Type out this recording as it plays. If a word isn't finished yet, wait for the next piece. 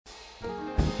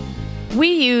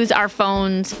We use our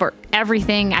phones for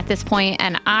everything at this point,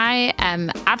 and I am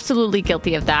absolutely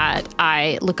guilty of that.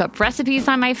 I look up recipes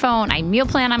on my phone. I meal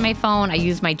plan on my phone. I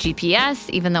use my GPS,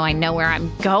 even though I know where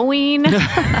I'm going.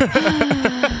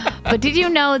 But did you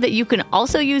know that you can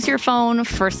also use your phone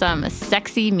for some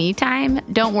sexy me time?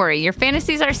 Don't worry, your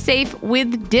fantasies are safe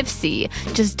with Dipsea.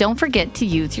 Just don't forget to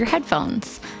use your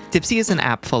headphones. Dipsea is an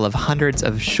app full of hundreds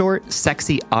of short,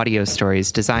 sexy audio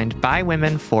stories designed by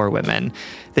women for women.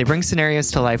 They bring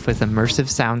scenarios to life with immersive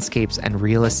soundscapes and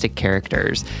realistic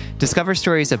characters. Discover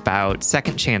stories about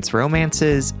second chance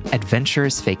romances,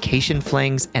 adventurous vacation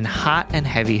flings, and hot and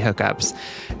heavy hookups.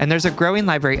 And there's a growing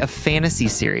library of fantasy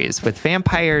series with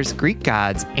vampires, Greek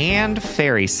gods, and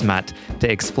fairy smut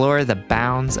to explore the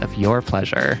bounds of your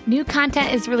pleasure. New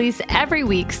content is released every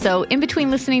week, so in between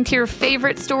listening to your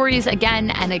favorite stories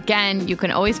again and again, you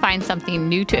can always find something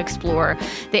new to explore.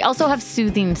 They also have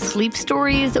soothing sleep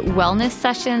stories, wellness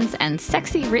sessions, and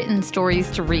sexy written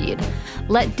stories to read.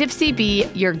 Let Dipsea be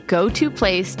your go-to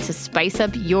place to spice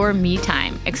up your me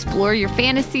time. Explore your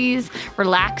fantasies,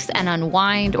 relax and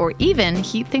unwind, or even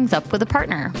heat things up with a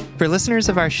partner. For listeners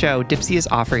of our show, Dipsea is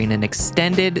offering an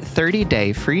extended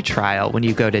 30-day free trial when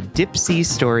you go to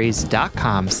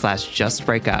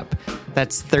dipseastories.com/justbreakup.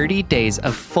 That's 30 days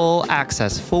of full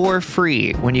access for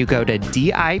free when you go to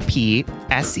DIPSEA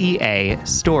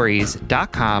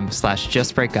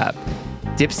stories.com/justbreakup.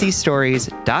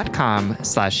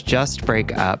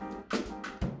 dipseastories.com/justbreakup.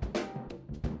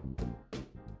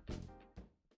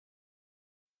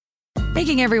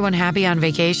 Making everyone happy on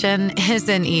vacation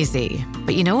isn't easy,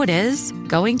 but you know what is?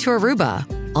 Going to Aruba.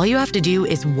 All you have to do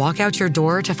is walk out your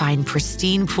door to find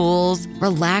pristine pools,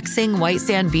 relaxing white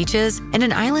sand beaches, and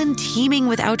an island teeming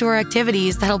with outdoor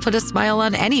activities that'll put a smile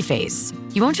on any face.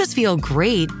 You won't just feel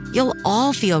great, you'll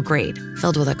all feel great,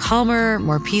 filled with a calmer,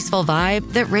 more peaceful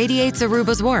vibe that radiates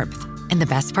Aruba's warmth. And the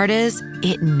best part is,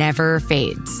 it never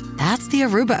fades. That's the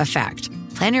Aruba effect.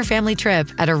 Plan your family trip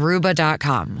at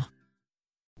Aruba.com.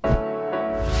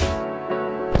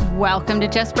 Welcome to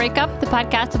Just Break Up, the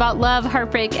podcast about love,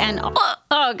 heartbreak, and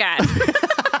oh God.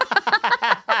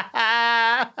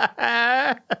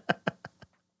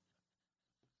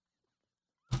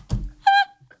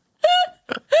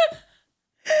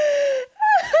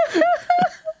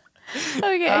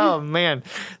 Okay. Oh man,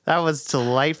 that was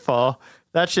delightful.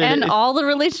 That should And all the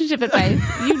relationship advice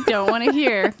you don't want to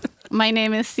hear. My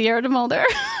name is Sierra DeMulder.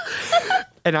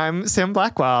 And I'm Sam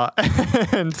Blackwell.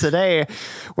 And today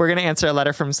we're going to answer a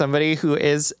letter from somebody who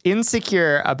is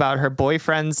insecure about her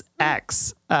boyfriend's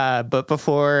ex. But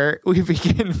before we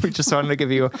begin, we just wanted to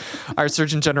give you our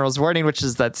Surgeon General's warning, which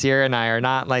is that Sierra and I are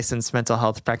not licensed mental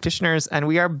health practitioners, and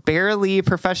we are barely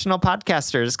professional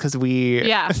podcasters because we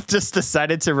just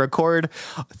decided to record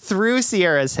through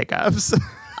Sierra's hiccups.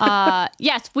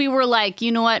 Yes, we were like,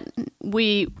 you know what?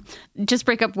 We Just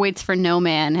Break Up waits for no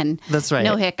man, and that's right.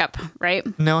 No hiccup, right?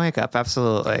 No hiccup,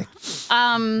 absolutely.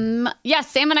 Yes,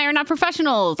 Sam and I are not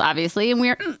professionals, obviously, and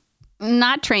we're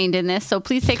not trained in this, so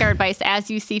please take our advice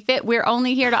as you see fit. We're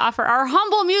only here to offer our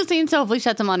humble musings, so hopefully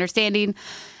shed some understanding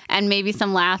and maybe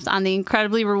some laughs on the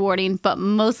incredibly rewarding but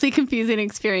mostly confusing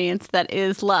experience that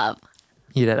is love.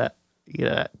 You did it. You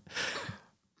did it.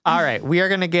 All right, we are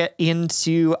going to get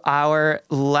into our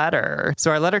letter. So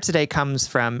our letter today comes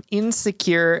from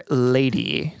Insecure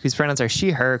Lady, whose pronouns are she,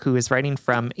 her, who is writing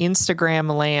from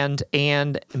Instagram land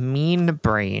and Mean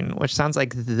Brain, which sounds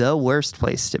like the worst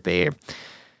place to be.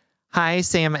 Hi,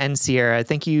 Sam and Sierra.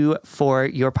 Thank you for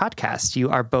your podcast.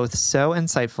 You are both so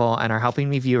insightful and are helping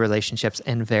me view relationships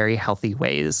in very healthy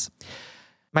ways.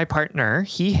 My partner,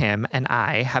 he, him, and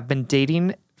I have been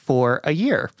dating for a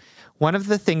year. One of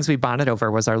the things we bonded over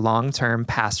was our long-term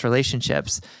past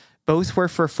relationships. Both were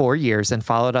for 4 years and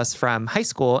followed us from high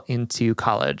school into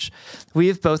college. We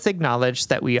have both acknowledged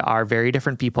that we are very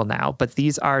different people now, but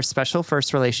these are special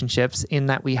first relationships in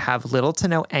that we have little to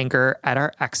no anger at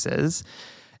our exes,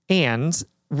 and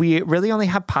we really only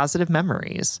have positive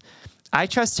memories. I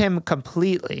trust him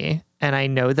completely, and I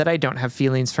know that I don't have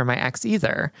feelings for my ex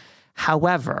either.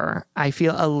 However, I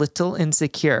feel a little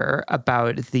insecure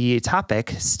about the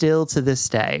topic still to this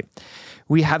day.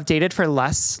 We have dated for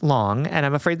less long, and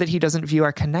I'm afraid that he doesn't view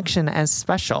our connection as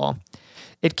special.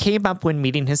 It came up when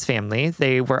meeting his family.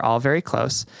 They were all very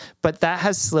close, but that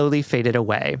has slowly faded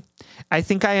away. I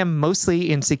think I am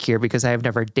mostly insecure because I have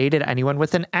never dated anyone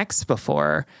with an ex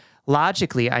before.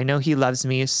 Logically, I know he loves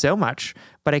me so much,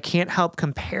 but I can't help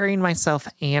comparing myself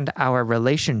and our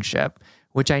relationship,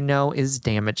 which I know is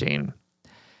damaging.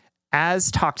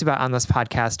 As talked about on this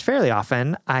podcast fairly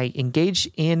often, I engage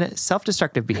in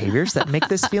self-destructive behaviors that make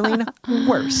this feeling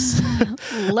worse.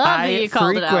 Love that you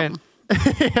called it out.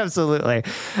 Absolutely.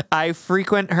 I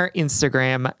frequent her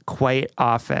Instagram quite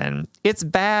often. It's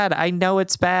bad. I know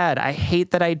it's bad. I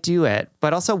hate that I do it.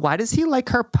 But also, why does he like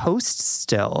her posts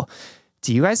still?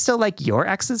 Do you guys still like your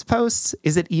ex's posts?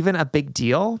 Is it even a big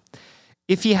deal?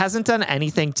 If he hasn't done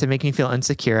anything to make me feel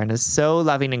insecure and is so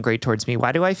loving and great towards me,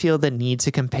 why do I feel the need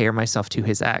to compare myself to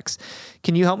his ex?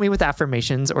 Can you help me with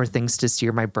affirmations or things to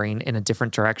steer my brain in a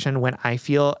different direction when I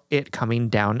feel it coming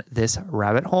down this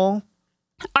rabbit hole?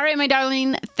 All right, my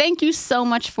darling, thank you so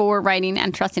much for writing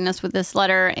and trusting us with this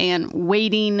letter and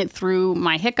wading through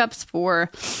my hiccups for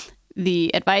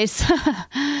the advice.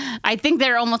 I think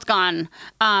they're almost gone.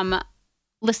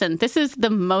 Listen, this is the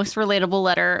most relatable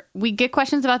letter. We get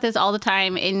questions about this all the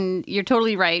time, and you're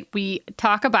totally right. We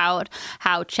talk about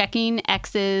how checking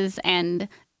exes and,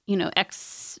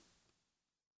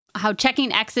 how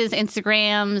checking exes'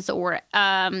 Instagrams or,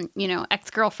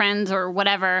 ex-girlfriends or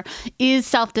whatever is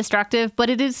self-destructive,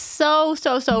 but it is so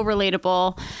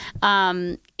relatable.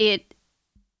 It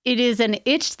is an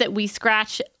itch that we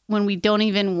scratch when we don't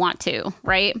even want to,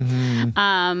 right?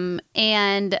 Mm-hmm.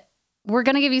 And we're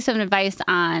going to give you some advice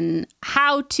on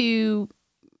how to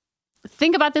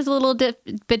think about this a little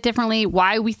bit differently,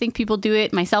 why we think people do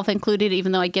it, myself included,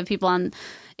 even though I give people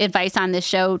advice on this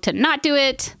show to not do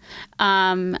it.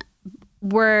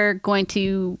 We're going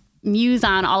to muse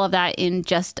on all of that in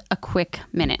just a quick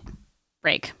minute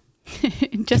break.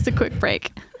 Just a quick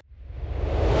break.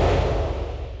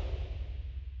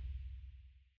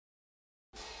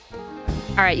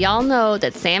 All right, y'all know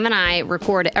that Sam and I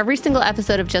record every single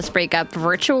episode of Just Break Up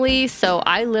virtually, so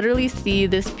I literally see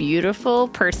this beautiful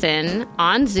person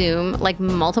on Zoom like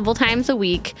multiple times a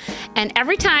week, and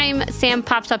every time Sam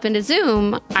pops up into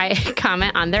Zoom, I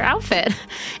comment on their outfit.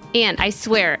 And I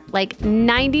swear, like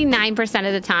 99%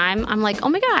 of the time, I'm like, oh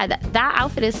my God, that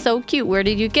outfit is so cute. Where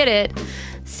did you get it?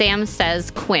 Sam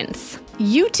says Quince.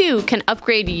 You too can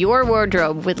upgrade your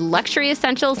wardrobe with luxury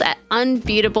essentials at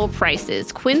unbeatable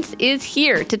prices. Quince is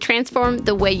here to transform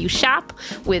the way you shop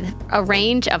with a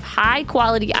range of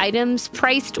high-quality items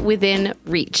priced within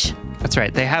reach. That's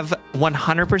right. They have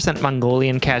 100%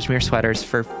 Mongolian cashmere sweaters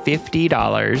for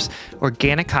 $50,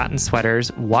 organic cotton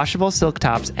sweaters, washable silk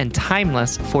tops, and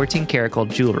timeless 14-karat gold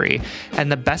jewelry.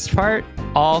 And the best part,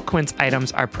 all Quince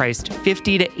items are priced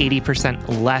 50 to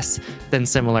 80% less than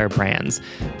similar brands.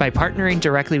 By partnering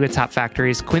directly with top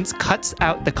factories, Quince cuts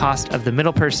out the cost of the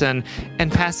middle person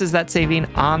and passes that saving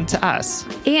on to us.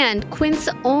 And Quince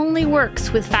only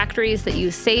works with factories that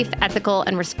use safe, ethical,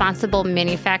 and responsible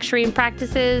manufacturing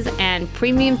practices and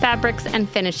premium fabrics and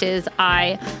finishes.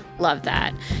 I love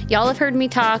that. Y'all have heard me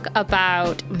talk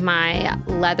about my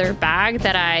leather bag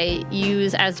that I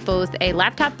use as both a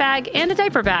laptop bag and a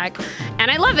diaper bag. And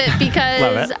I love it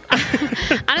because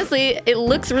honestly, it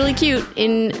looks really cute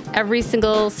in every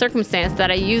single circumstance that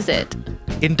I use it.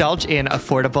 Indulge in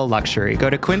affordable luxury.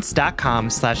 Go to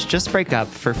quince.com/justbreakup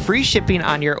for free shipping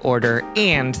on your order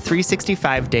and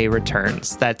 365-day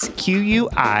returns. That's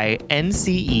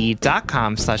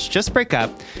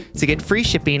QUINCE.com/justbreakup to get free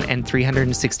shipping and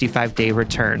 365-day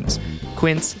returns.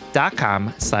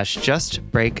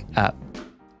 Quince.com/justbreakup.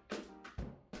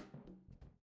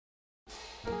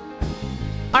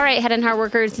 All right, Head and Heart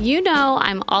workers, you know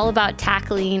I'm all about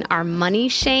tackling our money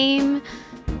shame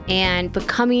and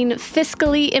becoming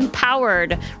fiscally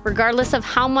empowered, regardless of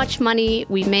how much money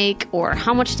we make or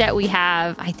how much debt we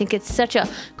have. I think it's such a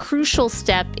crucial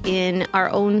step in our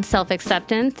own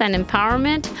self-acceptance and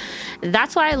empowerment.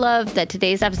 That's why I love that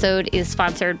today's episode is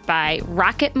sponsored by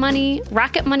Rocket Money.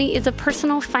 Rocket Money is a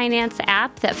personal finance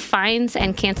app that finds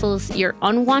and cancels your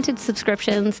unwanted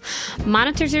subscriptions,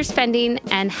 monitors your spending,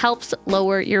 and helps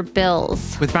lower your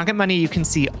bills. With Rocket Money, you can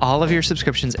see all of your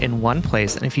subscriptions in one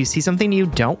place, and if you see something you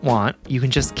don't want, you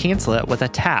can just cancel it with a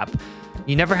tap.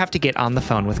 You never have to get on the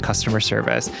phone with customer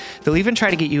service. They'll even try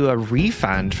to get you a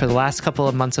refund for the last couple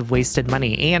of months of wasted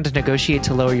money and negotiate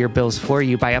to lower your bills for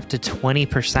you by up to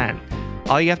 20%.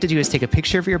 All you have to do is take a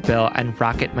picture of your bill, and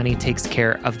Rocket Money takes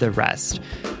care of the rest.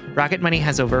 Rocket Money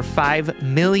has over 5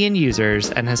 million users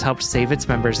and has helped save its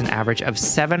members an average of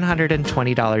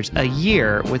 $720 a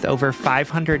year with over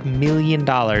 $500 million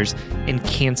in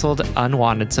canceled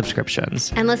unwanted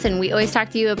subscriptions. And listen, we always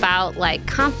talk to you about like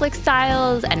conflict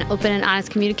styles and open and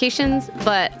honest communications,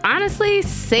 but honestly,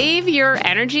 save your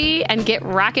energy and get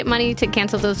Rocket Money to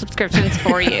cancel those subscriptions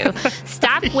for you.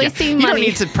 Stop wasting money. You don't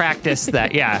need to practice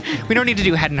that. Yeah. We don't need to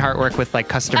do head and heart work with like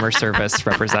customer service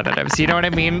representatives. You know what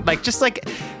I mean? Like, just like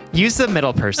Use the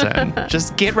middle person.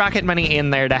 Just get Rocket Money in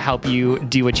there to help you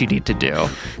do what you need to do.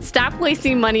 Stop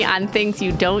wasting money on things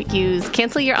you don't use.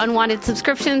 Cancel your unwanted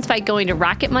subscriptions by going to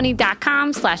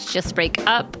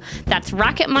rocketmoney.com/justbreakup. That's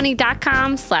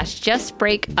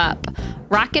rocketmoney.com/justbreakup.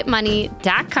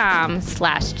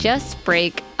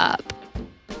 rocketmoney.com/justbreakup.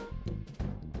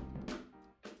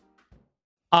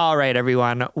 All right,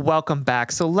 everyone, welcome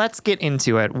back. So let's get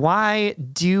into it. Why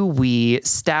do we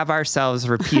stab ourselves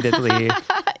repeatedly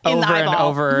over and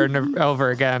over and over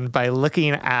again by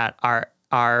looking at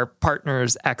our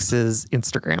partner's ex's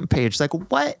Instagram page? Like,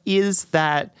 what is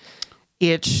that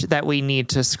itch that we need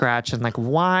to scratch? And like,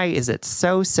 why is it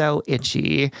so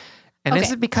itchy? And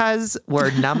is it because we're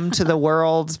numb to the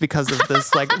world because of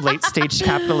this like late stage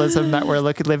capitalism that we're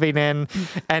living in?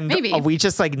 And Maybe. We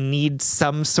just like need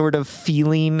some sort of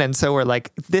feeling. And so we're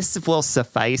like, this will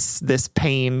suffice, this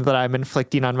pain that I'm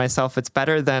inflicting on myself. It's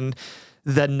better than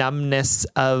the numbness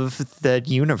of the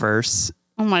universe.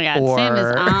 Oh my God, Sam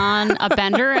is on a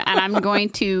bender and I'm going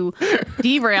to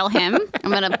derail him. I'm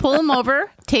going to pull him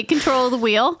over, take control of the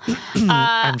wheel.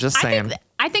 I'm just saying.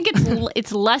 I think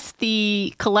it's less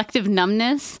the collective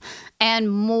numbness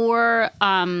and more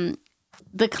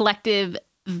the collective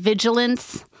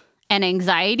vigilance and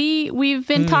anxiety we've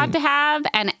been taught to have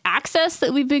and access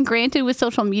that we've been granted with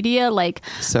social media. Like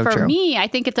for me, I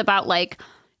think it's about like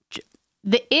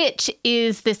the itch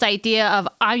is this idea of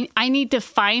I need to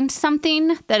find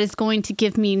something that is going to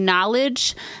give me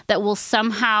knowledge that will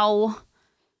somehow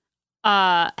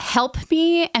help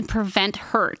me and prevent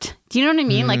hurt. Do you know what I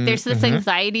mean? Like there's this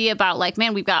anxiety about like,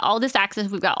 man, we've got all this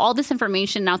access, we've got all this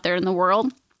information out there in the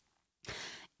world.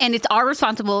 And it's our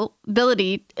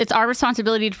responsibility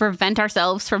to prevent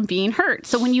ourselves from being hurt.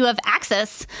 So when you have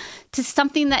access to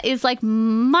something that is like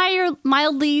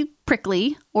mildly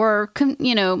prickly or,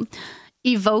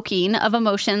 evoking of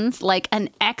emotions, like an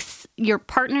ex, your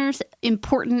partner's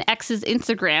important ex's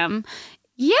Instagram,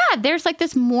 there's like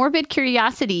this morbid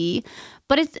curiosity,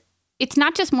 but it's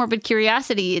not just morbid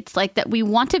curiosity. It's like that we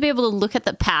want to be able to look at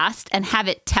the past and have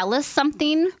it tell us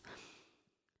something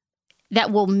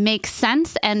that will make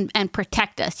sense and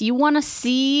protect us. You want to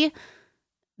see,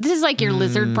 this is like your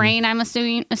lizard brain, I'm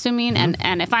assuming.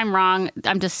 And if I'm wrong,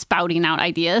 I'm just spouting out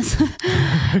ideas.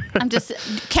 I'm just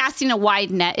casting a wide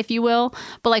net, if you will.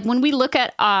 But like when we look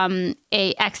at a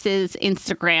ex's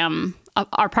Instagram,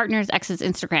 our partner's ex's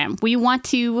Instagram, we want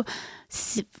to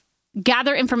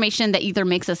gather information that either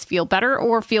makes us feel better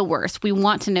or feel worse. We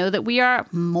want to know that we are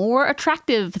more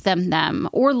attractive than them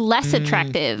or less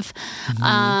attractive,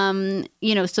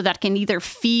 so that can either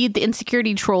feed the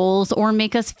insecurity trolls or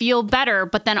make us feel better,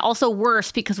 but then also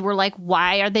worse because we're like,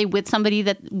 why are they with somebody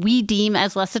that we deem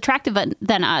as less attractive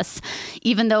than us?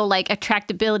 Even though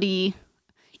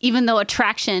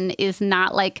attraction is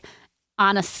not like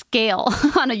on a scale,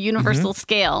 on a universal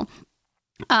scale.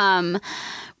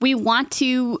 We want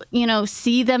to,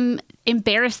 see them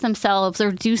embarrass themselves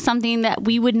or do something that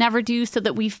we would never do so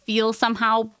that we feel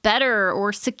somehow better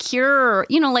or secure,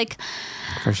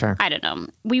 For sure. I don't know.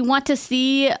 We want to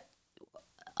see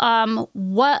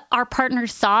what our partner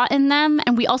saw in them.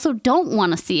 And we also don't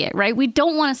want to see it, right? We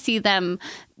don't want to see them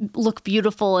look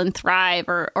beautiful and thrive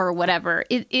or whatever.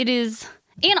 It is.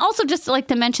 And also just like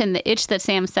to mention the itch that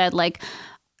Sam said, like,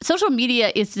 social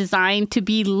media is designed to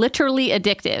be literally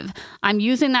addictive. I'm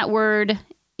using that word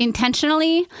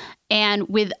intentionally and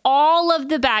with all of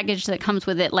the baggage that comes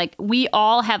with it. Like we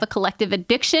all have a collective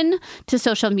addiction to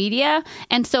social media.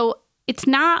 And so it's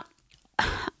not,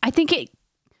 I think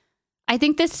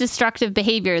this destructive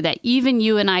behavior that even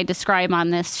you and I describe on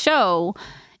this show,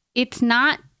 it's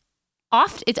not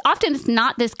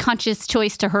this conscious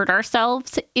choice to hurt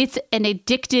ourselves. It's an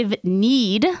addictive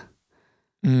need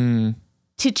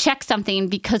to check something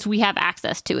because we have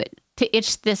access to it, to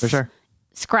itch this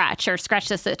scratch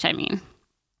this itch, I mean.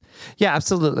 Yeah,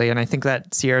 absolutely. And I think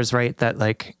that Sierra's right that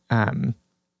like, I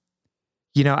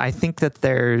think that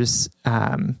there's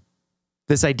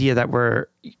this idea that we're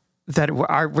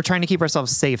trying to keep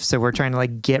ourselves safe. So we're trying to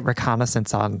like get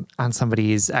reconnaissance on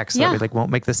somebody's ex that we like won't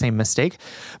make the same mistake.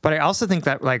 But I also think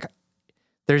that like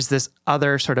there's this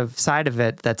other sort of side of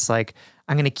it that's like,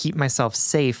 I'm going to keep myself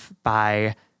safe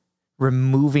by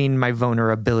removing my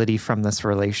vulnerability from this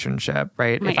relationship,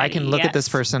 right? If I can look at this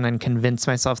person and convince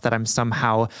myself that I'm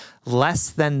somehow less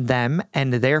than them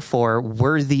and therefore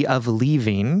worthy of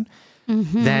leaving,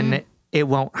 then it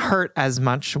won't hurt as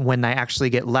much when I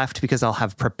actually get left because I'll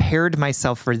have prepared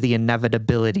myself for the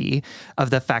inevitability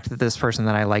of the fact that this person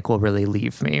that I like will really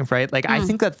leave me, right? Like, I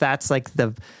think that that's like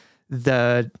the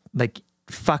like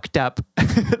fucked up.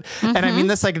 And I mean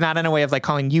this like not in a way of like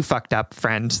calling you fucked up,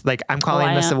 friend. Like I'm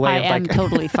calling this a way of like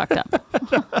totally fucked up.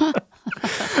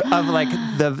 of like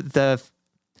the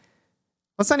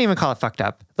let's not even call it fucked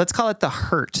up. Let's call it the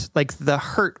hurt, like the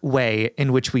hurt way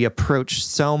in which we approach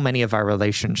so many of our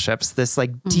relationships, this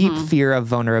like deep fear of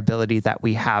vulnerability that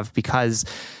we have because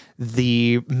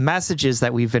the messages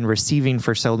that we've been receiving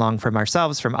for so long from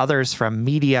ourselves, from others, from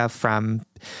media, from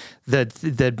the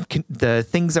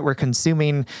things that we're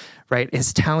consuming, right,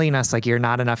 is telling us like, you're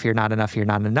not enough, you're not enough, you're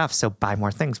not enough. So buy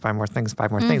more things, buy more things, buy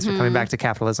more things. We're coming back to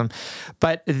capitalism.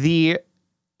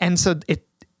 And so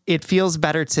it feels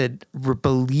better to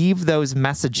believe those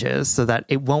messages so that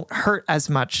it won't hurt as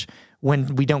much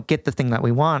when we don't get the thing that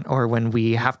we want or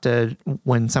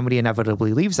when somebody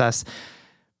inevitably leaves us.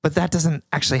 But that doesn't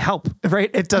actually help, right?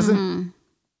 It doesn't,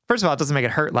 first of all, it doesn't make it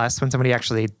hurt less when somebody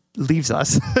actually leaves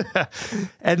us.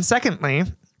 And secondly,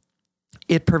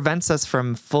 it prevents us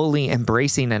from fully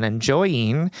embracing and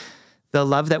enjoying the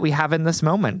love that we have in this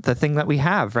moment, the thing that we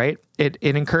have, right? It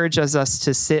encourages us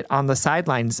to sit on the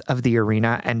sidelines of the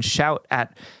arena and shout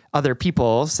at other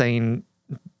people saying,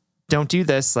 don't do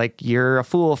this, like you're a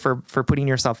fool for putting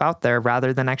yourself out there,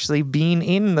 rather than actually being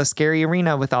in the scary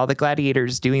arena with all the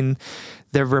gladiators doing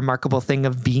the remarkable thing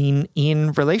of being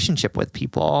in relationship with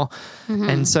people.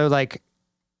 And so like,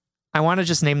 I want to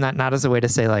just name that not as a way to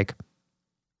say like,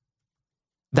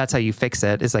 that's how you fix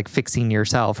it, is like fixing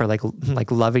yourself or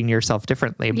like loving yourself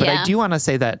differently. But I do want to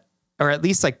say that, or at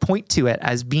least like point to it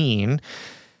as being,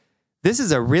 this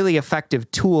is a really effective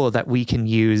tool that we can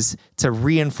use to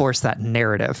reinforce that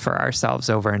narrative for ourselves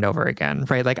over and over again,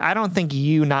 right? Like, I don't think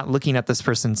you not looking at this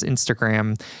person's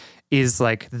Instagram is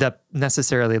like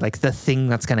necessarily like the thing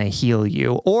that's going to heal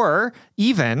you, or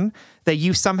even that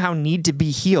you somehow need to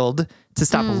be healed to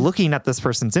stop looking at this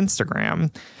person's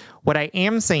Instagram. What I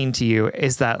am saying to you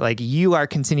is that like you are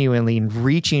continually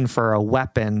reaching for a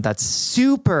weapon that's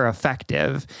super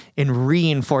effective in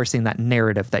reinforcing that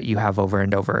narrative that you have over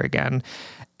and over again.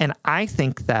 And I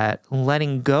think that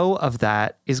letting go of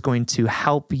that is going to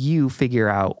help you figure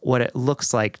out what it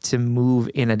looks like to move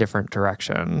in a different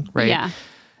direction, right?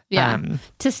 Yeah.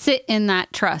 To sit in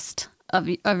that trust of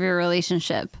your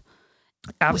relationship.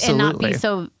 Absolutely. And not be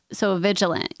so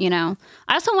vigilant, you know?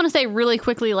 I also want to say really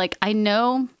quickly, like, I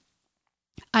know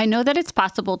that it's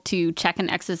possible to check an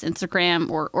ex's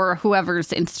Instagram or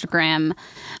whoever's Instagram,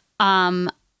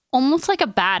 almost like a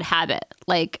bad habit.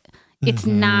 Like, it's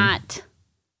not,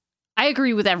 I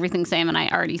agree with everything Sam and I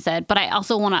already said, but I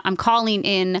also I'm calling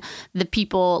in the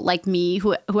people like me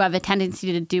who have a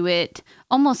tendency to do it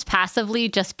almost passively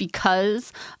just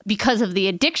because of the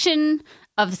addiction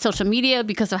of social media,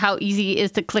 because of how easy it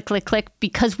is to click,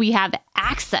 because we have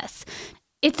access.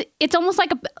 It's almost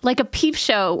like a peep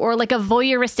show or like a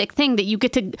voyeuristic thing that you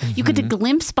get to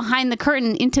glimpse behind the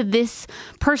curtain into this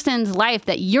person's life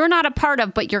that you're not a part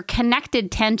of, but you're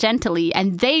connected tangentially,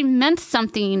 and they meant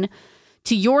something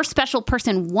to your special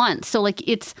person once. So like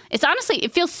it's honestly,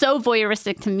 it feels so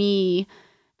voyeuristic to me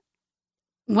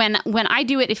when I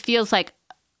do it. It feels like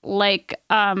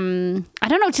I don't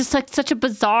know, just like such a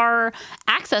bizarre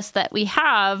access that we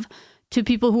have to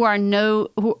people who are no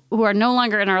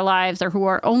longer in our lives, or who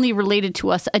are only related to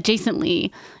us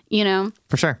adjacently, you know?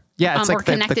 For sure. Yeah, it's like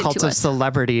the cult of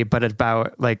celebrity, but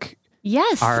about like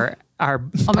our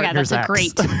oh my God, that's a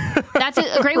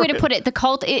great way to put it. The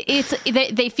cult,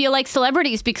 they feel like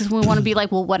celebrities because we want to be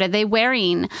like, well, what are they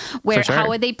wearing?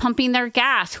 How are they pumping their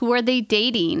gas? Who are they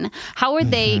dating? How are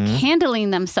they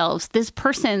handling themselves? This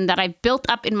person that I built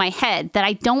up in my head that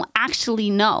I don't actually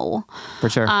know. For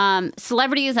sure.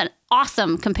 Celebrity is an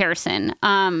awesome comparison.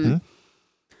 So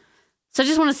I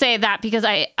just want to say that because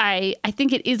I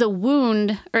think it is a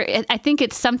wound, or I think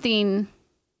it's something.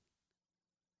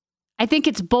 I think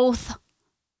it's both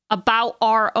about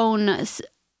our own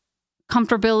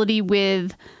comfortability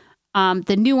with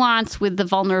the nuance, with the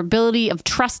vulnerability of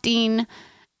trusting,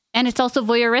 and it's also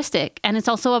voyeuristic, and it's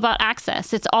also about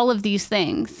access. It's all of these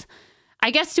things.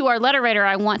 I guess to our letter writer,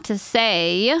 I want to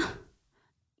say,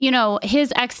 you know,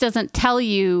 his ex doesn't tell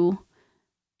you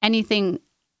anything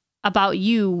about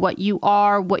you, what you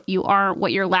are, what you aren't,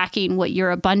 what you're lacking, what you're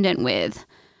abundant with.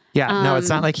 Yeah, no, it's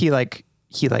not like he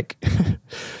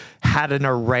had an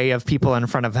array of people in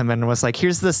front of him and was like,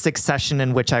 here's the succession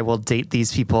in which I will date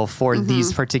these people for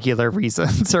these particular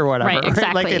reasons or whatever. Right,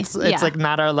 exactly. Like it's like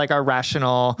not a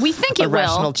rational, we think it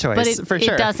will, choice, but for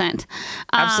sure. It doesn't.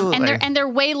 Absolutely. And they're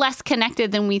way less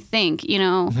connected than we think, you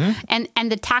know,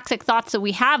 and the toxic thoughts that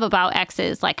we have about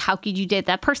exes, like, how could you date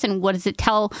that person? What is it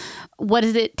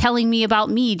telling me about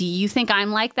me? Do you think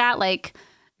I'm like that? Like,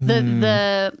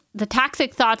 The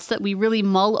toxic thoughts that we really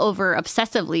mull over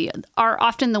obsessively are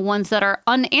often the ones that are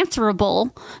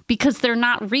unanswerable because they're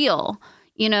not real.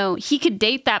 You know, he could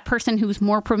date that person who's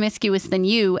more promiscuous than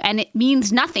you, and it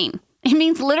means nothing. It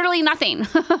means literally nothing.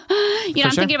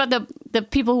 I'm thinking about the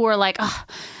people who are like, oh,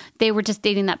 they were just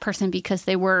dating that person because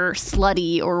they were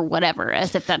slutty or whatever,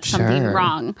 as if that's something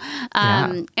wrong.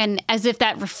 And as if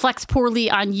that reflects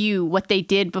poorly on you, what they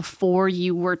did before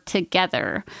you were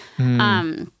together.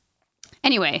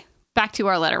 Anyway, back to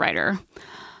our letter writer.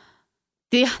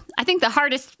 I think the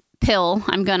hardest pill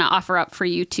I'm going to offer up for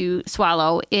you to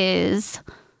swallow is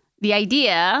the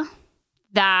idea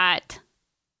that,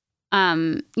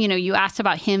 you asked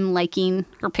about him liking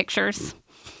her pictures.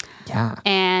 Yeah.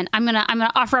 And I'm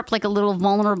gonna offer up like a little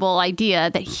vulnerable idea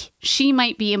that she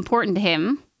might be important to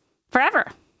him forever,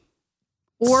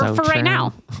 or So for right true.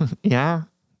 now. Yeah.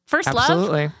 First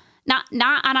Absolutely. love,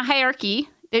 not on a hierarchy.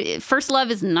 First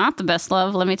love is not the best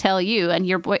love, let me tell you, and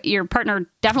your partner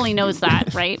definitely knows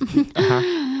that, right?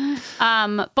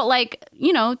 But like,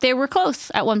 they were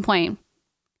close at one point.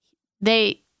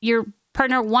 Your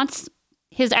partner wants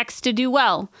his ex to do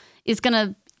well, is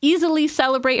gonna easily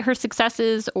celebrate her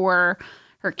successes or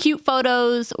her cute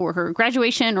photos or her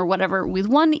graduation or whatever with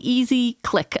one easy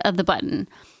click of the button.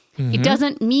 It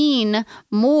doesn't mean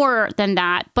more than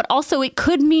that, but also it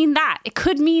could mean that. It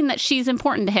could mean that she's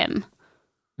important to him.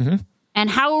 And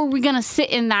how are we going to sit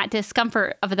in that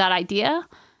discomfort of that idea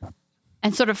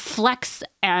and sort of flex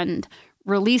and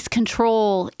release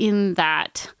control in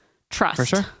that trust? For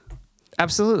sure.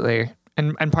 Absolutely.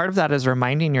 And part of that is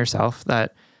reminding yourself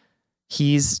that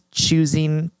he's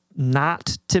choosing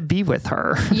not to be with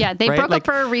her. Yeah, they right? broke like, up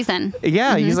for a reason.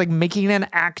 Yeah, he's like making an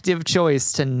active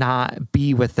choice to not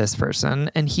be with this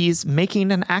person. And he's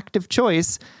making an active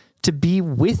choice to be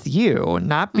with you,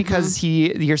 not because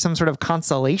you're some sort of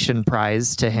consolation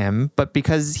prize to him, but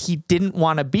because he didn't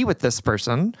want to be with this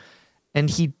person and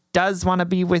he does want to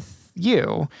be with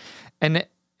you. And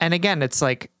again, it's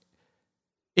like,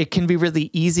 it can be really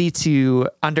easy to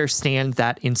understand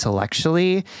that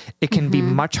intellectually. It can be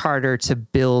much harder to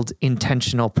build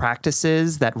intentional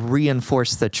practices that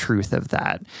reinforce the truth of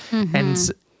that.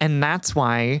 And that's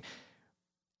why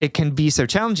it can be so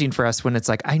challenging for us when it's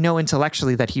like, I know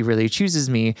intellectually that he really chooses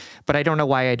me, but I don't know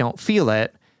why I don't feel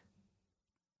it.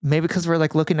 Maybe because we're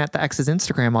like looking at the ex's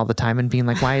Instagram all the time and being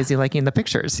like, why is he liking the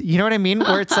pictures? You know what I mean?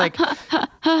 Where it's like,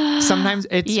 sometimes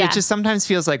it just sometimes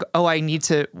feels like, oh, I need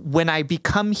to, when I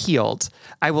become healed,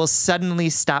 I will suddenly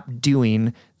stop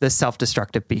doing the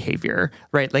self-destructive behavior,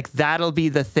 right? Like that'll be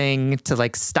the thing to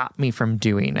like stop me from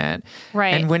doing it.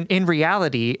 Right. And when in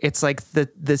reality, it's like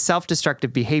the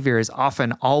self-destructive behavior is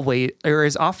often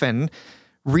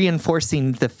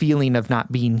reinforcing the feeling of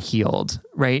not being healed,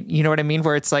 right? You know what I mean?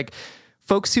 Where it's like,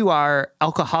 folks who are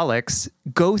alcoholics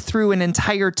go through an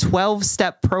entire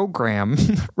 12-step program,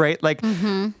 right? Like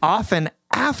often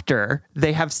after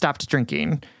they have stopped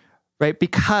drinking, right?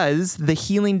 Because the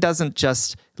healing doesn't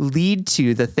just lead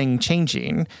to the thing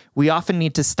changing. We often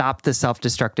need to stop the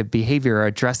self-destructive behavior or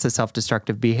address the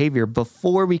self-destructive behavior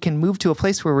before we can move to a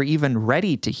place where we're even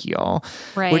ready to heal.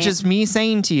 Right. Which is me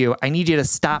saying to you, I need you to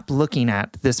stop looking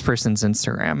at this person's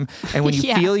Instagram. And when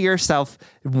you feel yourself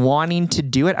wanting to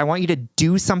do it, I want you to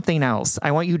do something else.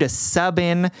 I want you to sub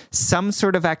in some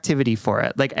sort of activity for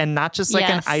it. Like, and not just like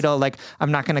an idle, like,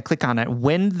 I'm not going to click on it.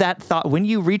 When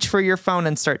you reach for your phone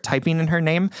and start typing in her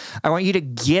name, I want you to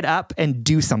get up and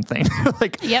do something.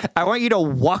 Like, I want you to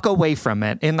walk away from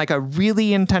it in like a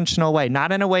really intentional way,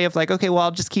 not in a way of like, okay, well,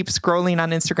 I'll just keep scrolling on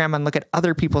Instagram and look at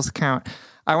other people's account.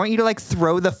 I want you to like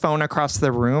throw the phone across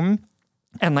the room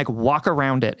and like walk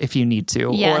around it if you need to,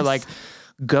 or like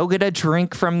go get a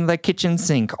drink from the kitchen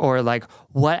sink or like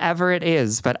whatever it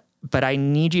is. But I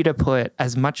need you to put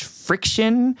as much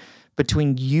friction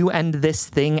between you and this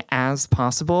thing as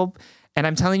possible. And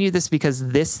I'm telling you this because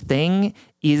this thing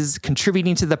is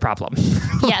contributing to the problem.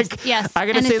 Yes. I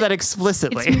got to say that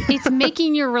explicitly. It's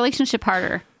making your relationship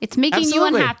harder. It's making you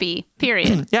unhappy,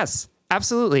 period. Yes,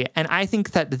 absolutely. And I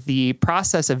think that the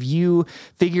process of you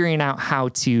figuring out how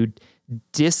to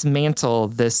dismantle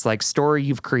this like story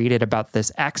you've created about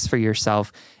this ex for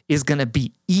yourself is going to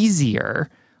be easier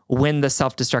when the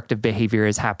self-destructive behavior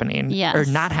is happening or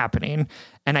not happening.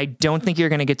 And I don't think you're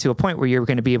going to get to a point where you're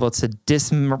going to be able to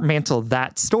dismantle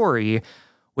that story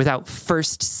without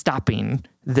first stopping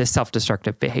this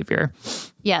self-destructive behavior.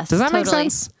 Yes. Does that make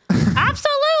sense?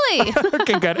 Absolutely.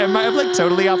 Okay, good. Am I like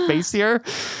totally off base here?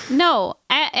 No.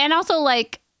 And also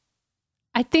like,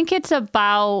 I think it's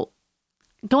about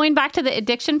going back to the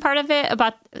addiction part of it,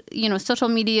 about, social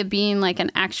media being like an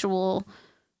actual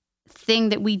thing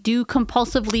that we do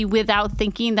compulsively without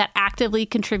thinking that actively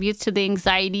contributes to the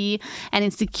anxiety and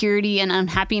insecurity and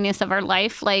unhappiness of our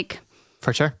life. Like,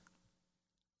 For sure.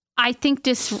 I think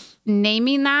just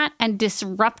naming that and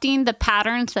disrupting the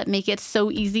patterns that make it so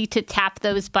easy to tap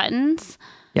those buttons.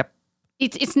 Yep.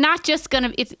 It's not just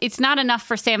gonna. It's not enough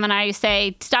for Sam and I to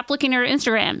say stop looking at her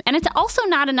Instagram, and it's also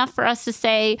not enough for us to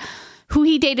say who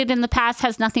he dated in the past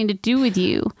has nothing to do with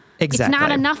you. Exactly. It's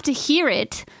not enough to hear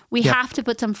it. We Yep. have to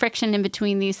put some friction in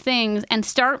between these things and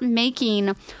start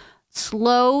making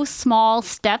slow, small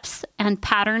steps and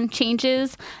pattern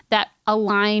changes that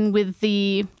align with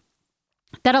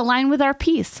our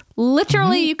peace.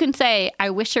 Literally, you can say,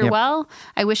 I wish her Yep. well,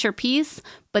 I wish her peace,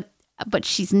 but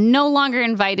she's no longer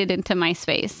invited into my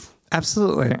space.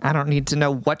 Absolutely. I don't need to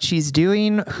know what she's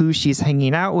doing, who she's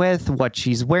hanging out with, what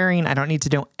she's wearing. I don't need to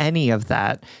know any of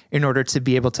that in order to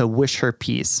be able to wish her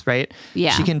peace, right?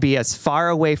 Yeah. She can be as far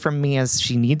away from me as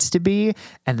she needs to be,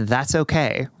 and that's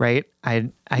okay, right?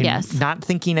 I'm Yes. not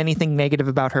thinking anything negative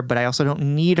about her, but I also don't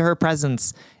need her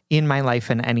presence in my life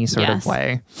in any sort of Yes.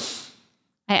 way.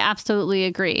 I absolutely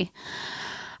agree.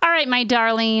 All right, my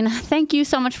darling, thank you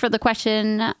so much for the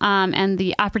question and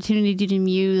the opportunity to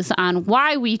muse on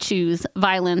why we choose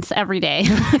violence every day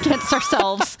against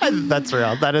ourselves. That's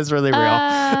real. That is really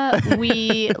real.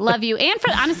 We love you. And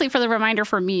honestly, for the reminder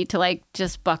for me to like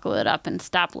just buckle it up and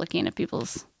stop looking at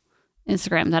people's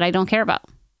Instagram that I don't care about.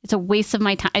 It's a waste of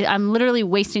my time. I'm literally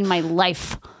wasting my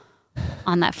life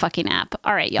on that fucking app.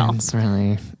 All right, y'all. It's true.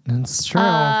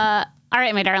 All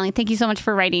right, my darling, thank you so much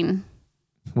for writing.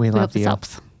 We We hope love this you.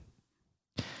 helps.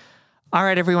 All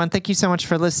right, everyone. Thank you so much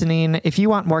for listening. If you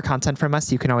want more content from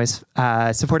us, you can always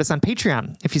support us on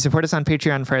Patreon. If you support us on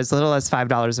Patreon for as little as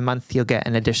 $5 a month, you'll get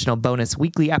an additional bonus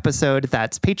weekly episode.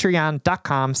 That's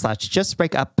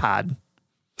patreon.com/justbreakuppod.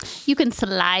 You can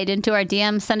slide into our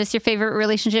DMs, send us your favorite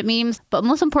relationship memes, but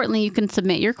most importantly, you can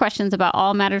submit your questions about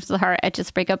all matters of the heart at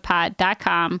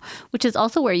justbreakuppod.com, which is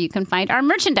also where you can find our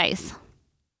merchandise.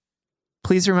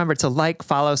 Please remember to like,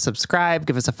 follow, subscribe,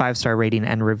 give us a 5-star rating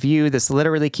and review. This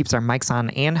literally keeps our mics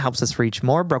on and helps us reach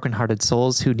more brokenhearted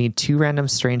souls who need two random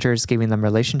strangers giving them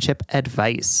relationship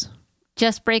advice.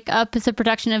 Just Break Up is a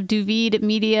production of Duvid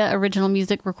Media, original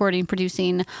music recording,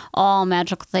 producing all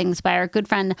magical things by our good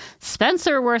friend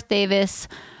Spencer Worth Davis.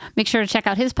 Make sure to check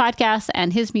out his podcast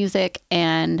and his music.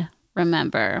 And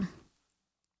remember,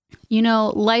 you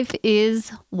know, life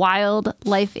is wild,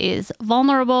 life is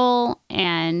vulnerable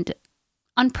and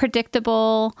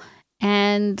unpredictable,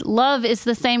 and love is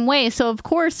the same way. So of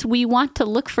course we want to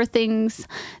look for things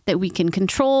that we can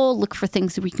control, look for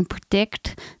things that we can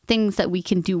predict, things that we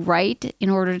can do right in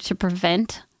order to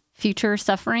prevent future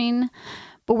suffering.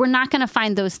 But we're not going to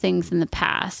find those things in the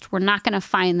past. We're not going to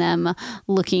find them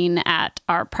looking at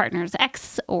our partner's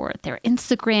ex or their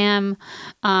Instagram.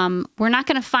 We're not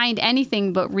going to find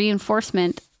anything but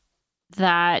reinforcement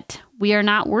that we are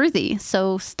not worthy.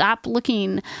 So stop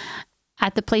looking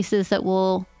at the places that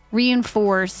will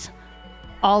reinforce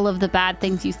all of the bad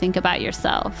things you think about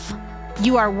yourself.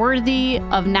 You are worthy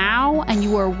of now, and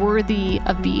you are worthy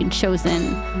of being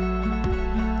chosen.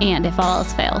 And if all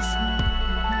else fails,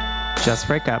 Just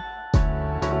break up.